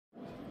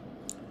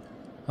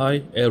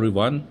Hi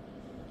everyone.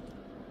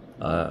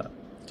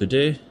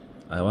 Today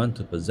I want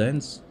to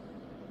present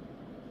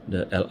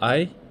the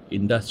LI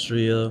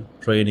Industrial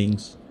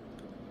Trainings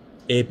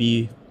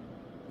APT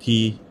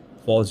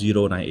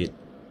 4098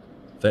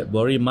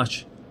 February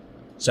March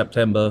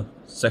September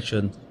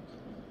Section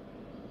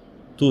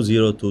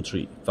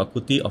 2023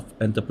 Faculty of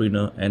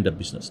Entrepreneur and the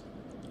Business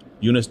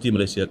University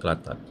Malaysia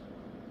Kelantan.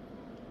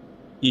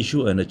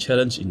 Issue and a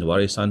challenge in the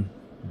Warisan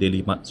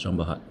Daily Mat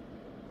Seremban.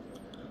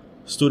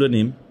 Student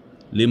name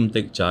Lim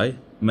Teck Chai,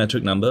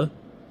 metric number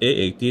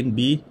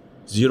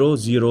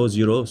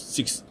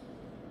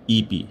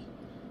A18B0006EP.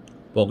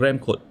 Program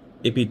code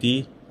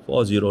APT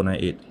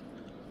 4098.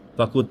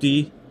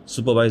 Faculty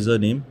Supervisor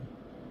name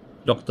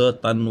Dr.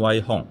 Tan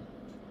Wai Hong.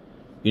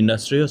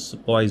 Industrial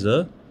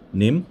Supervisor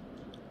name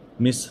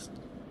Miss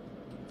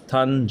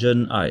Tan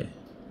Jen Ai.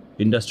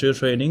 Industrial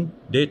Training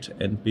date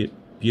and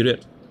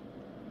period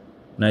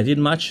 19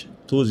 March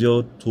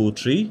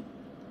 2023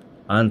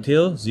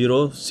 until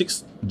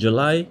 06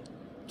 July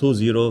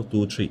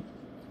 2023.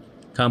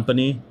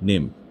 Company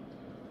name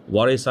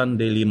Warisan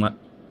Daily Mat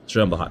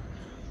Seremban.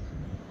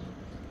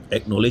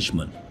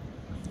 Acknowledgement.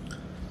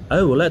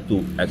 I would like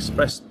to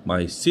express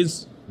my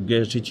sincere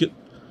gratitude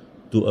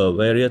to a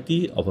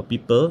variety of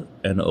people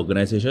and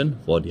organizations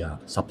for their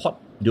support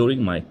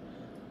during my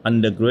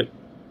undergraduate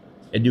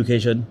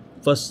education.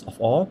 First of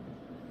all,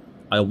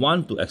 I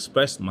want to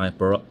express my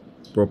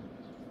profound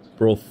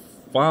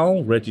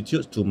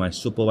gratitude to my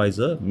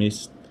supervisor,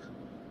 Ms.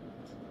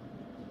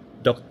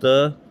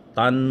 Dr.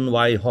 Tan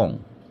Wai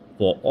Hong,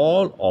 for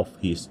all of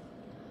his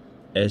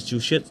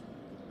associates,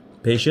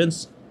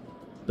 patience,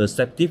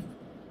 perceptive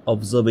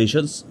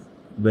observations,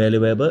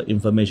 valuable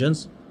information,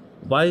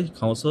 wise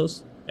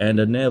counsels, and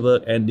a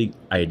never-ending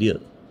idea,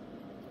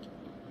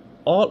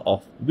 all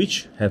of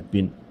which have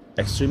been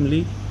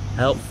extremely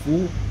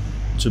helpful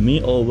to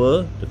me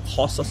over the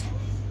courses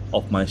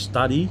of my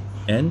study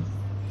and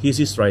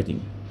thesis writing.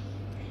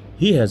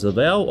 He has a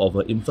wealth of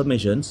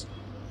information,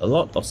 a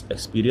lot of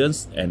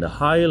experience, and a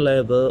high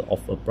level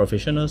of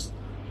professional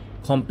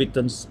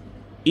competence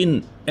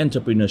in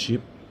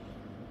entrepreneurship,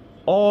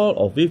 all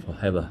of which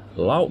have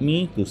allowed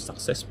me to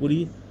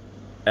successfully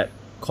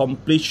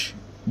accomplish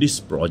this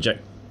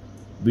project.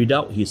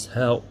 Without his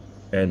help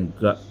and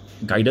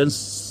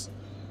guidance,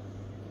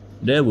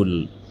 they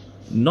would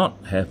not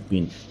have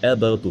been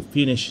able to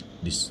finish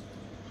this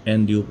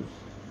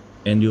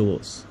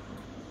endeavors.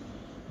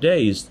 There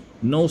is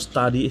no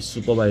study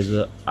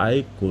supervisor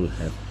I could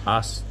have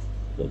asked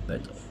for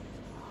better.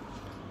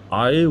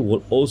 I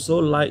would also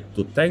like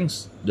to thank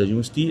the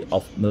University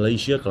of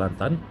Malaysia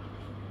Kelantan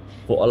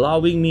for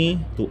allowing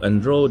me to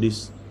enroll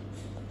this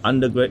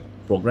undergrad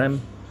program.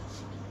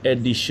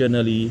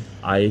 Additionally,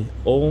 I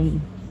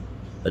owe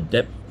a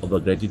debt of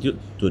gratitude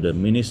to the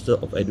Minister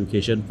of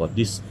Education for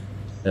this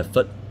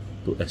effort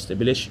to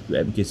establish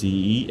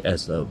Umkcee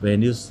as a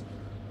venue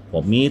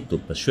for me to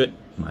pursue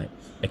my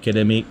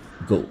academic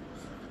goal.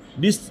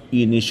 This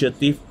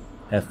initiative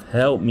have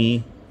helped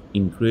me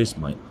increase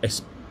my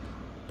exposure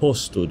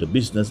to the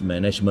business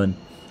management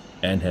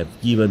and have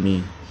given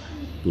me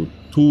the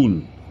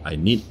tool I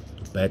need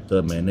to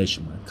better manage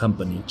my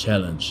company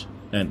challenge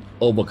and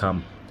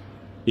overcome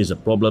its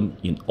problem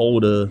in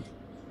order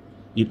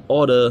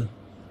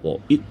for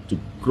it to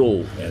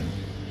grow and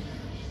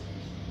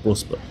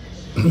prosper.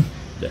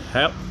 The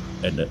help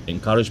and the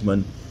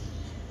encouragement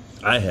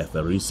I have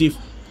received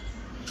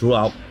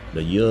throughout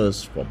the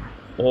years from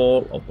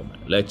all of my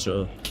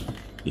lecture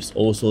is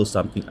also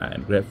something I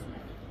am grateful.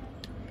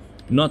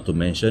 Not to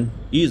mention,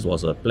 it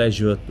was a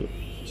pleasure to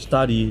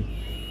study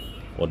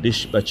for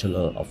this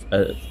Bachelor of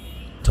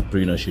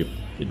Entrepreneurship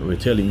in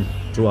Retailing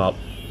throughout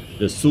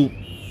the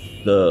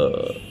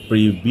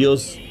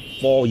previous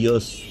 4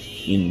 years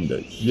in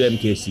the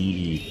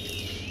Umkcee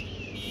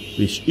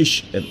with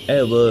each and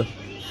every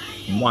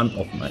one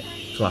of my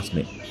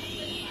classmates.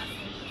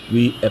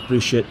 We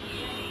appreciate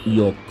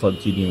your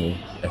continued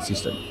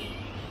assistance.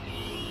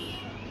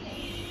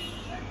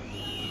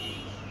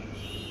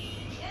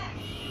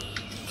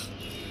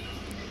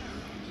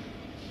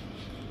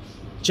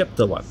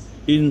 Chapter 1.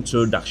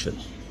 Introduction.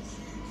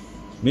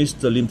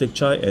 Mr. Lim Teck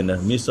Chai and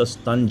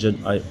Mrs. Tan Jen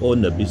Ai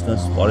own the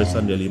business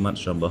Warisan Daily Mat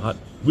Seremban,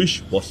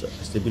 which was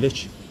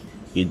established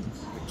in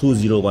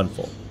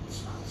 2014.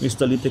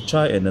 Mr. Lim Teck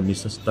Chai and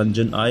Mrs. Tan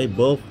Jen Ai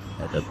both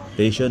had a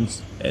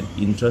patience and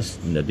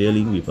interest in the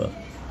dealing with a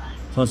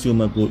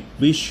consumer good,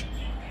 which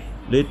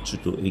led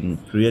to in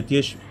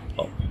creations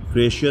of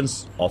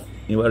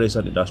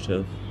Warisan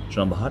Industrial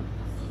Seremban.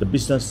 The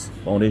business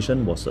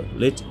foundation was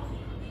led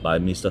by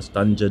Mr.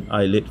 Tan Jen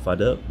Ai, late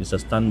father,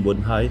 Mrs. Tan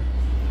Bun Hai.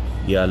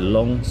 Their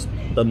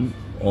long-term,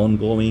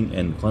 ongoing,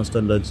 and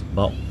constant learns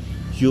about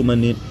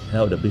human need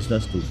help the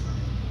business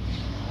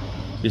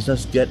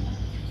get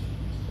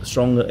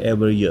stronger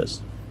every year.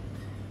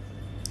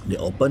 They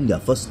opened their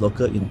first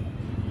local in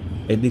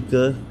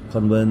ethical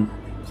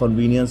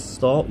convenience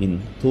store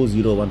in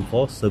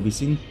 2014,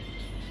 servicing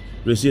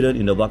residents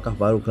in the Wakaf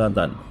Baru,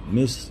 Kelantan.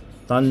 Ms.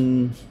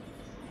 Tan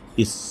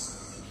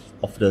is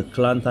of the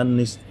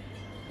Kelantanese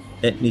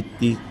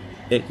ethnicity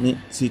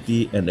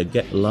and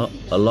get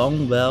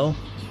along well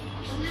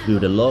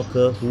with the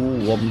local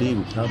who warmly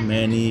welcome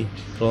many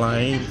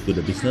clients to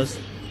the business.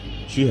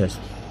 She has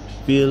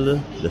filled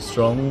the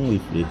strong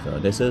with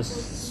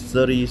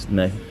necessary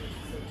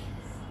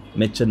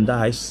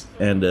merchandise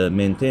and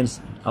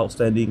maintains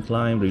outstanding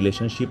client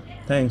relationship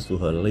thanks to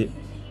her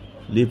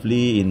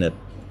lively and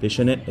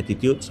passionate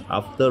attitude.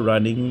 After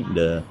running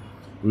the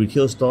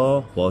retail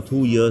store for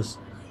 2 years,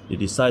 they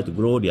decided to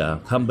grow their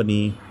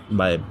company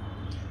by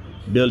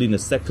building a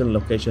second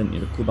location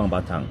in Kubang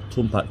Batang,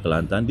 Tumpat,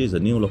 Kelantan. This is a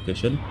new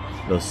location.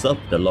 Will serve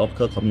the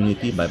local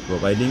community by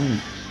providing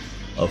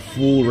a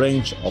full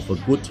range of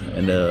goods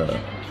and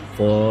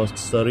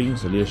fostering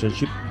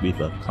relationship with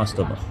a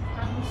customer.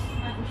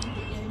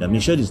 The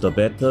mission is to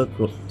better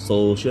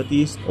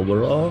societies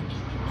overall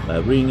by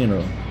bringing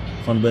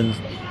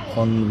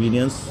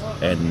convenience,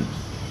 and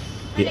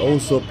they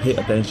also pay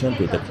attention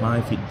to the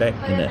client feedback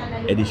in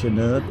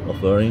additional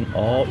offering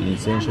all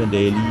essential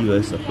daily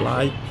US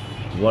supply.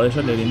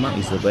 Warisan Dairy Mart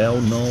is well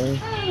known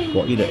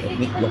for its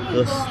ethnic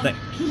local snack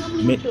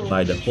made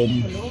by the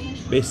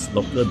home-based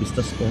local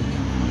business owner,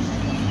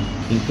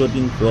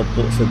 including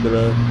keropok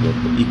segera,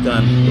 keropok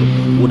ikan,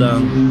 keropok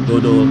udang,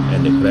 dodol,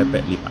 and the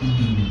kerepek lipat.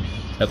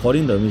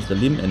 According to Mr.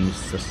 Lim and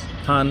Mrs.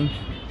 Tan,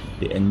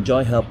 they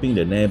enjoy helping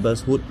the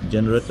neighborhood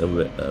generate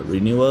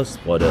renewals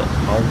for the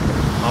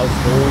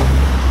household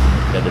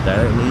that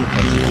directly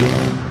contribute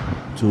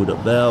to the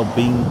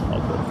well-being of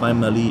the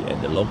family and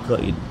the local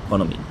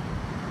economy.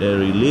 They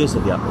released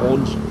their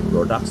own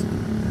products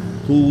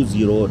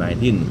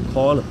 2019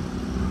 called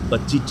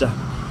Pachicah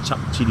Chap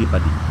Chili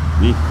Padi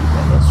with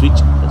a switch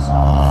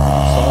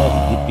salt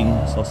dipping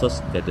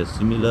sauces that is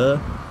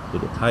similar to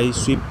the Thai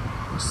sweet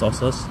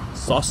sauce.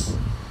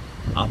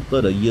 After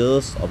the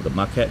years of the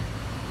market,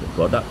 the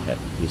product had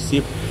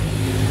received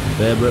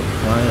favorable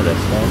client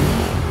response.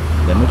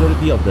 The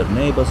majority of the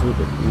neighborhood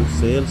food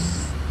sales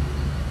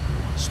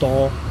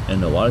store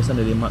and the Warisan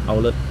Dairy Mart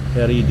outlet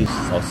carry this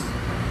sauce.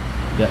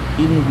 The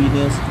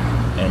inconvenience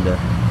and the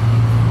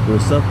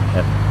reserve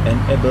have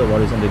enabled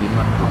Warisan Dairy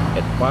Mart to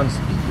advance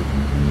into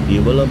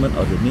development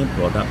of the new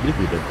product with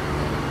the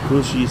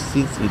crucial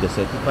since it is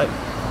satisfied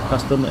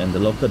customer and the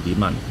local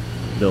demand.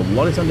 The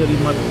Warisan Dairy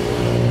Mart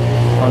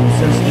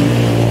consistently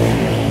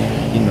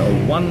in a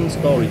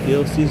one-store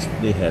retail since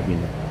they have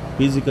been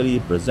physically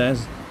present.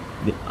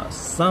 They are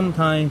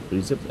sometimes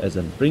perceived as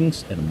a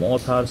bricks and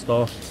mortar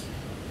store.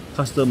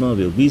 Customer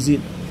will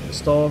visit the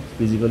store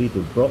physically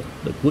to browse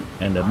the goods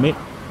and make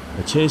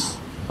purchase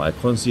by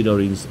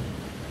considering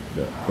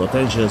the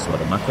potentials for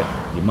the market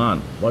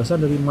demand.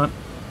 Warisan Dairy Mart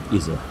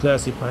is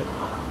classified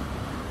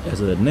as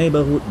a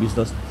neighborhood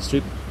business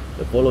district.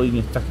 The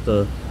following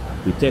factors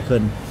be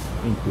taken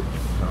into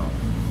account: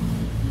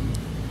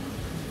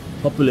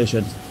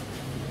 population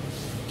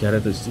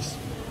characteristics,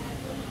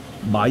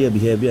 buyer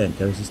behavior and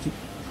characteristics,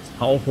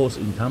 household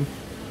income,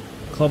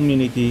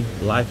 community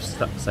life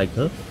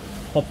cycle,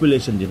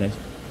 population dynamics,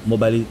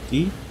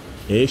 mobility,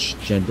 age,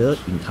 gender,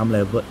 income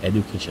level,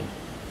 education.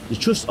 The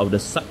choice of the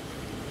site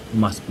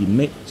must be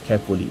made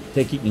carefully,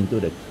 taking into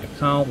the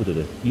account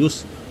the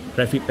use,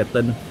 traffic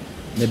pattern,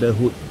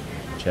 neighborhood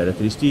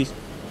characteristics,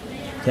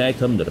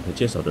 taken the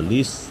purchase of the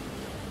list,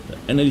 the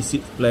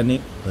analysis,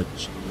 planning,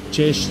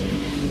 purchase,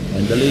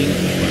 handling,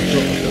 and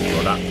control of the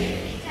product.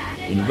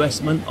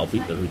 Investment of the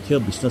retail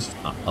business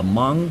are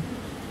among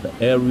the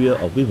area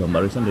of which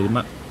Warisan Dairy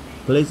Mart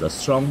plays a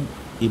strong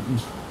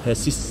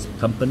emphasis.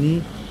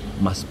 Company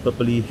must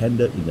properly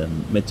handle in the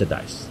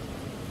merchandise.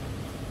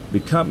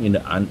 Become in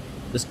the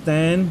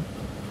understand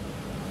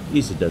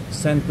is the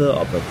center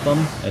of the firm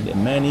and the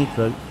many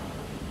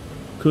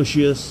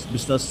crucial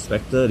business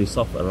factors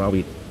resolve around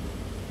it.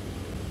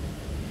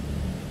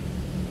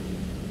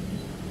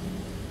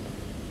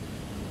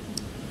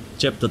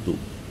 Chapter 2.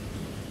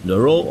 The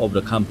role of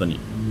the company.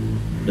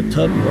 The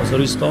term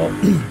grocery store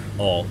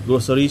or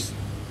groceries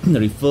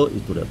refer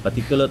to the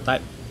particular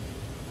type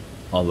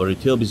of a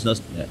retail business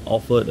that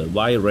offers a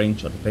wide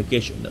range of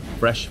packaged and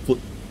fresh food.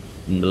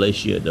 In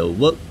Malaysia, the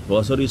word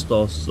grocery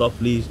store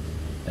softly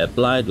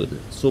applied to the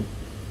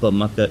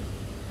supermarket.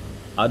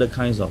 Other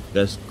kinds of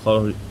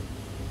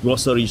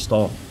grocery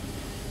store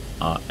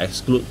are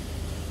excluded.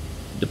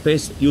 The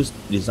place used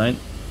design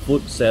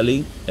food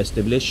selling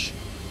established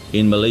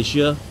in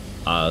Malaysia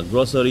are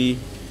grocery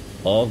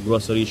or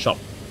grocery shop.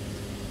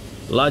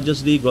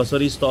 Largely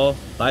grocery store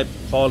type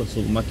called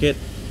supermarket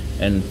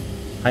and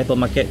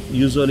hypermarket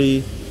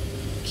usually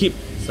keep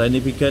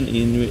significant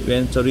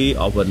inventory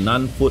of a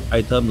non-food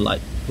item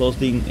like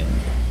clothing and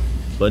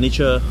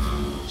furniture.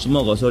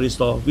 Small grocery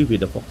store with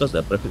the focus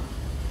on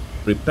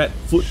prepared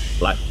food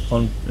like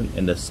corn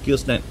and the skill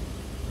snack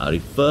are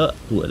referred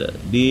to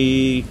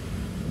the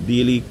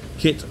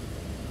delicate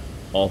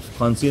of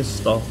convenience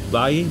store.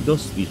 Buying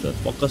those with a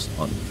focus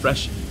on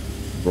fresh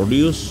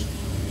produce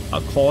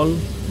are called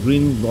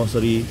green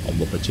grocery of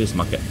the purchase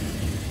market.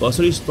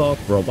 Grocery store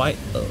provide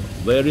a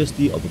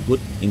variety of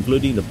goods,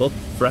 including the both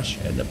fresh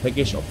and the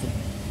packaged of food.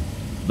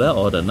 Well,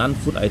 all the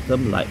non-food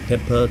items like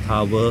paper,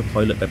 towel,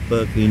 toilet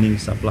paper, cleaning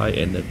supply,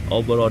 and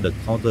overall the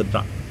counter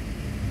drug.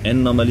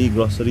 And normally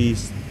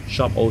groceries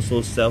shop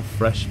also sell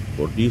fresh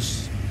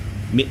produce,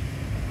 meat,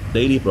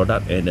 daily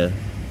product, and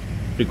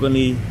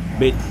frequently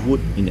baked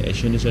wood in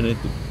addition to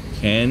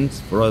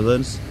cans,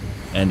 frozen,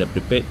 and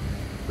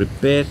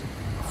prepared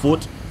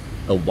food.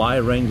 A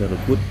wide range of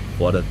food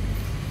for the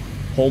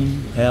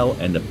home, health,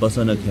 and the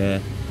personal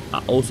care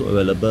are also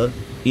available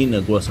in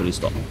a grocery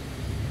store.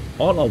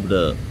 All of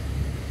the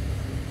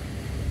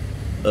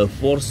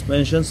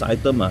aforementioned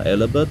items are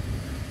available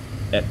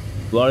at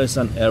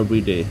Warisan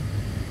Everyday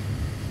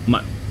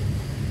Mart.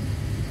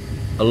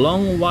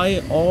 Along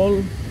with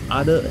all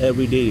other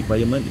everyday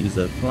requirements is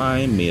a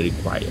client may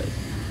require.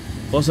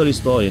 Grocery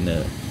store and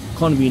a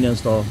convenience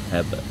store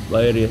have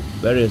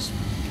various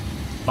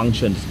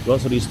functions.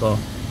 Grocery store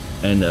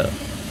and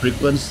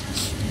frequent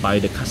by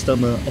the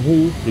customer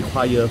who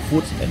require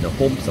food and the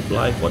home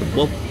supply for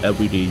both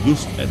everyday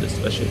use and the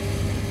special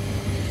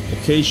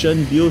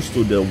occasion due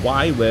to the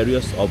wide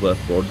various of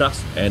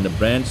products and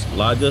brands,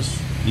 largest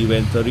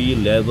inventory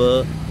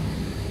level,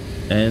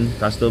 and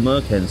customer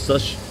can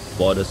search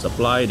for the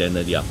supply that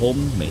their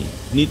home may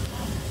need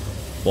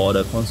for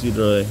the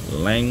considerable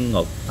length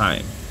of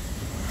time.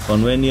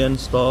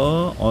 Convenience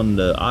store, on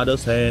the other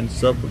hand,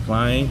 serve a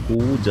client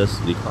who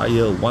just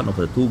require one of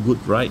the two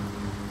goods right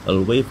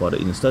away for the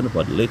instant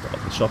for the late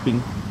of the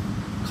shopping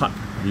cart.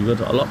 We will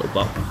talk a lot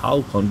about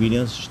how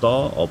convenience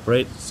store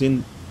operate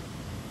since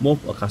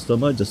most a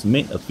customer just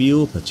make a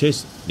few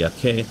purchase, they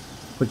can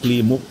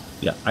quickly move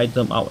their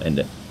item out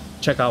and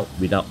check out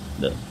without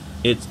the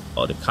aid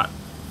or the cart.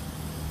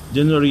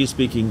 Generally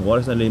speaking,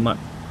 Warisan Mart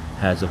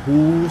has a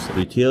whose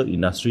retail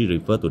industry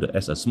referred to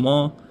as a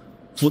small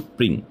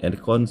footprint, and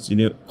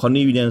the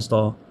convenience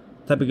store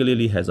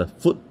typically has a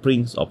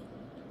footprint of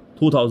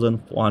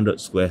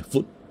 2,400 square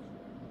foot.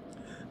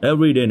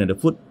 Every day in the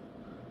foot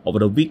of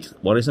the week,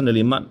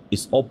 Warisan Mart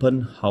is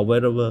open.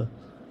 However,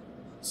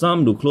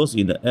 some do close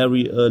in the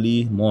very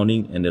early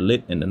morning and the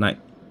late in the night.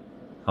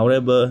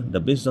 However, the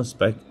business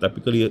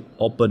typically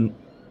open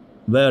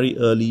very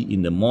early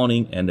in the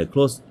morning and they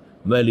close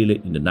very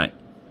late in the night.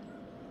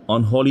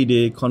 On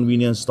holiday,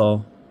 convenience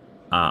stores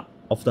are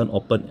often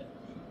open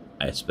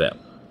as well.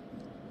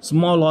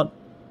 Small lot,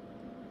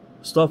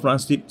 storefront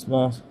strip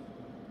malls,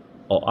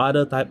 or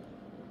other type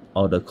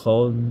of the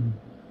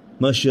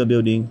commercial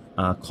building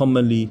are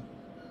commonly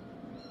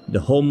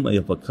the home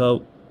of a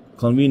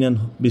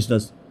convenient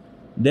business.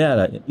 They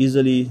are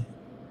easily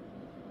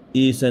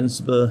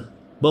accessible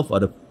both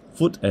for the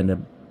foot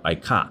and by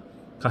car.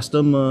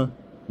 Customer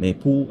may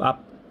pull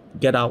up,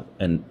 get out,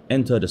 and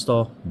enter the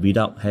store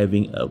without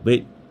having a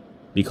wait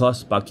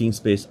because parking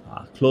spaces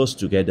are close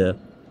together.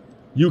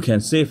 You can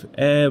save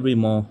every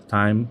more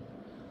time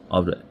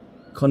of the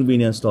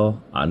convenience store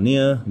are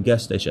near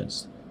gas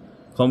stations.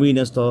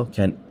 Convenience store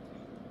can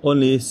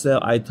only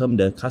sell items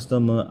the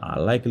customer are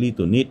likely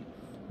to need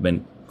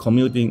when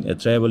commuting and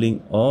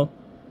traveling or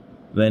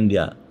when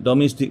their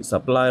domestic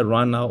supply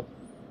run out.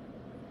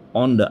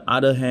 On the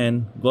other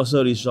hand,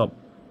 grocery shop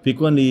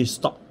frequently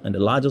stock and the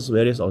largest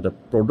various of the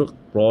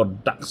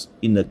products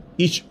in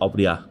each of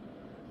their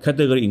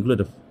category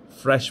include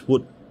fresh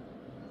food,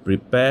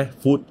 prepared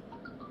food,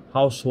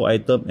 household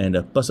item,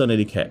 and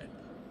personal care.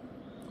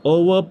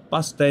 Over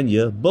past 10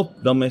 years,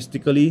 both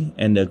domestically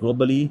and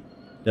globally,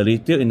 the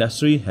retail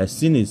industry has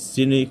seen its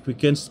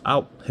significant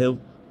upheaval.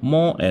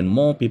 More and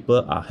more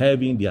people are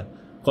having their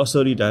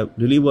grocery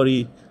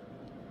delivery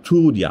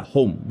to their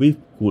home, which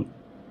could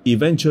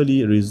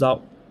eventually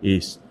result in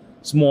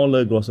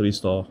smaller grocery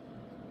store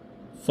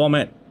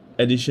format.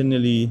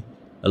 Additionally,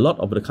 a lot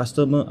of the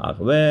customers are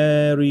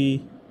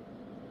wary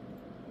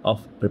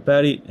of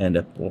preparing and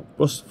the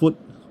processed food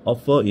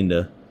offered in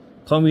the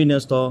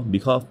convenience store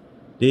because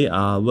they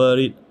are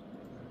worried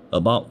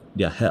about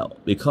their health.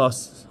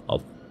 Because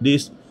of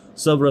this,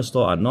 several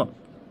stores are not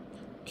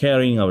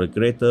carrying out the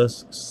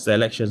greatest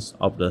selections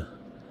of the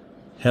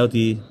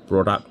healthy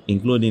product,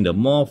 including the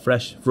more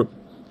fresh fruit,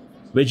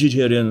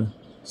 vegetarian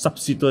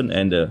substitute,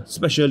 and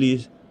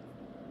especially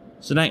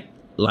snack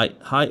like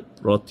high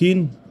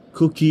protein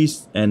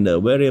cookies and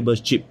variable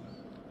chip.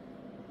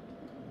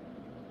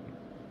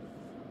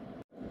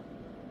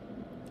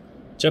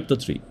 Chapter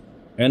 3: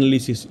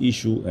 Analysis,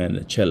 Issue,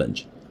 and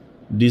Challenge.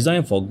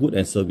 Design for good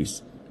and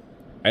service.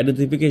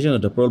 Identification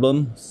of the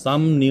problem.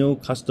 Some new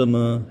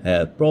customers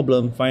have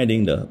problem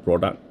finding the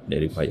product they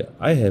require.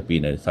 I have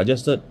been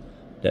suggested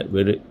that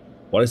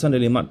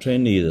Warisan Mart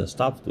train the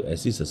staff to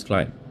assist the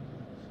client.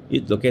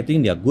 It's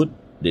locating their good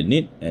they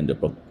need and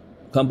the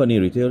company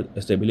retail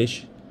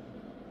establish.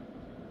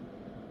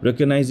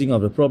 Recognizing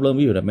of the problem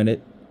with the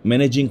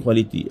managing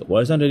quality.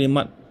 Warisan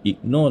Mart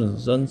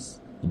ignorance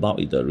about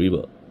it the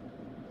river.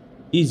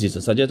 It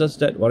is suggested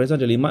that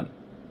Warisan Mart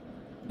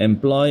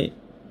employ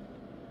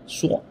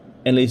SWOT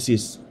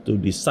analysis to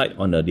decide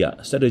on their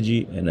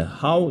strategy and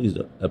how is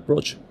the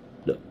approach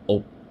the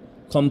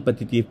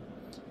competitive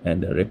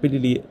and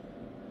rapidly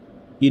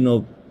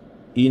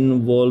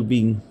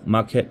evolving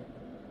market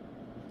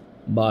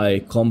by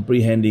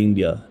comprehending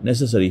their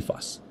necessary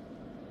fast.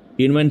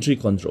 Inventory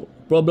control.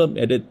 Problem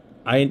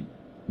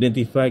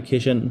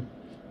identification.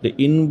 The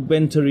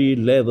inventory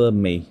level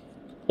may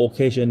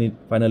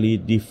occasionally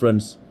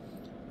difference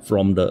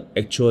from the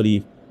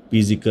actually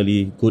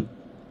physically good,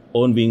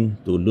 owing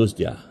to lose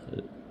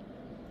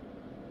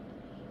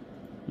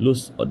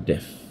or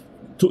death.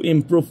 To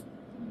improve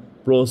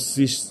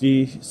process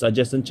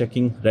suggestion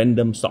checking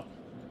random stock.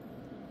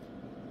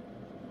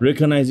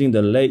 Recognizing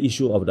the lay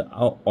issue of the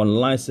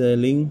online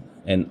selling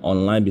and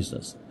online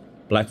business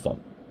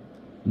platform.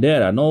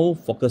 There are no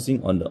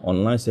focusing on the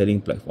online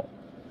selling platform.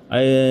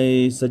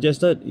 I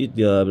suggested it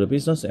the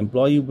business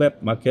employee web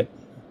market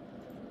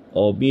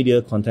or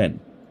media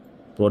content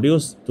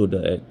produced to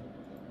the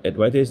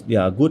advantage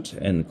their good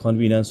and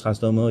convenience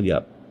customer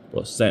their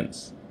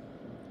process.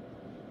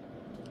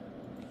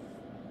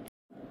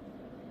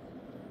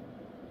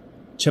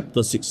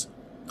 Chapter 6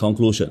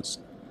 Conclusions.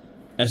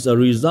 As a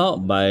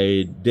result,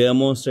 by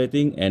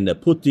demonstrating and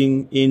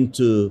putting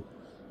into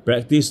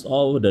practice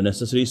all the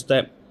necessary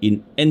steps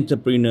in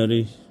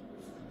entrepreneurship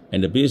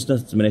and the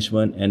business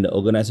management, and the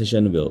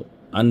organization will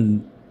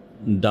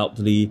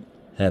undoubtedly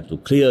have the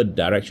clear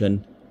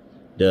direction,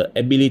 the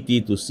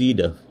ability to see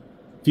the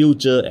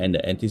future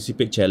and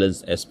anticipate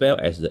challenge, as well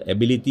as the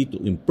ability to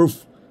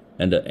improve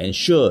and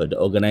ensure the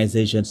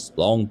organization's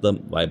long-term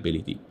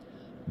viability.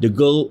 The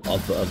goal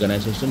of the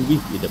organization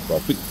with the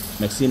profit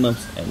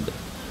maximums and the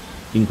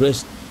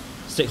increased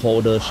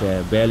stakeholder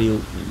share value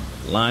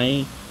in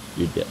line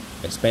with the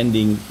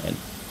expanding and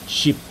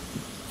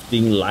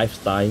shifting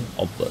lifestyle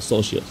of the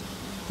associates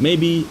may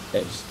be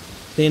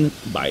extended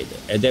by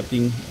the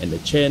adapting and the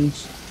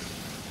change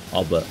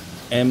of the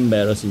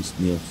embarrassing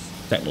new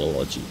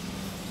technology.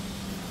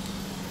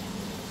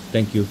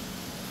 Thank you.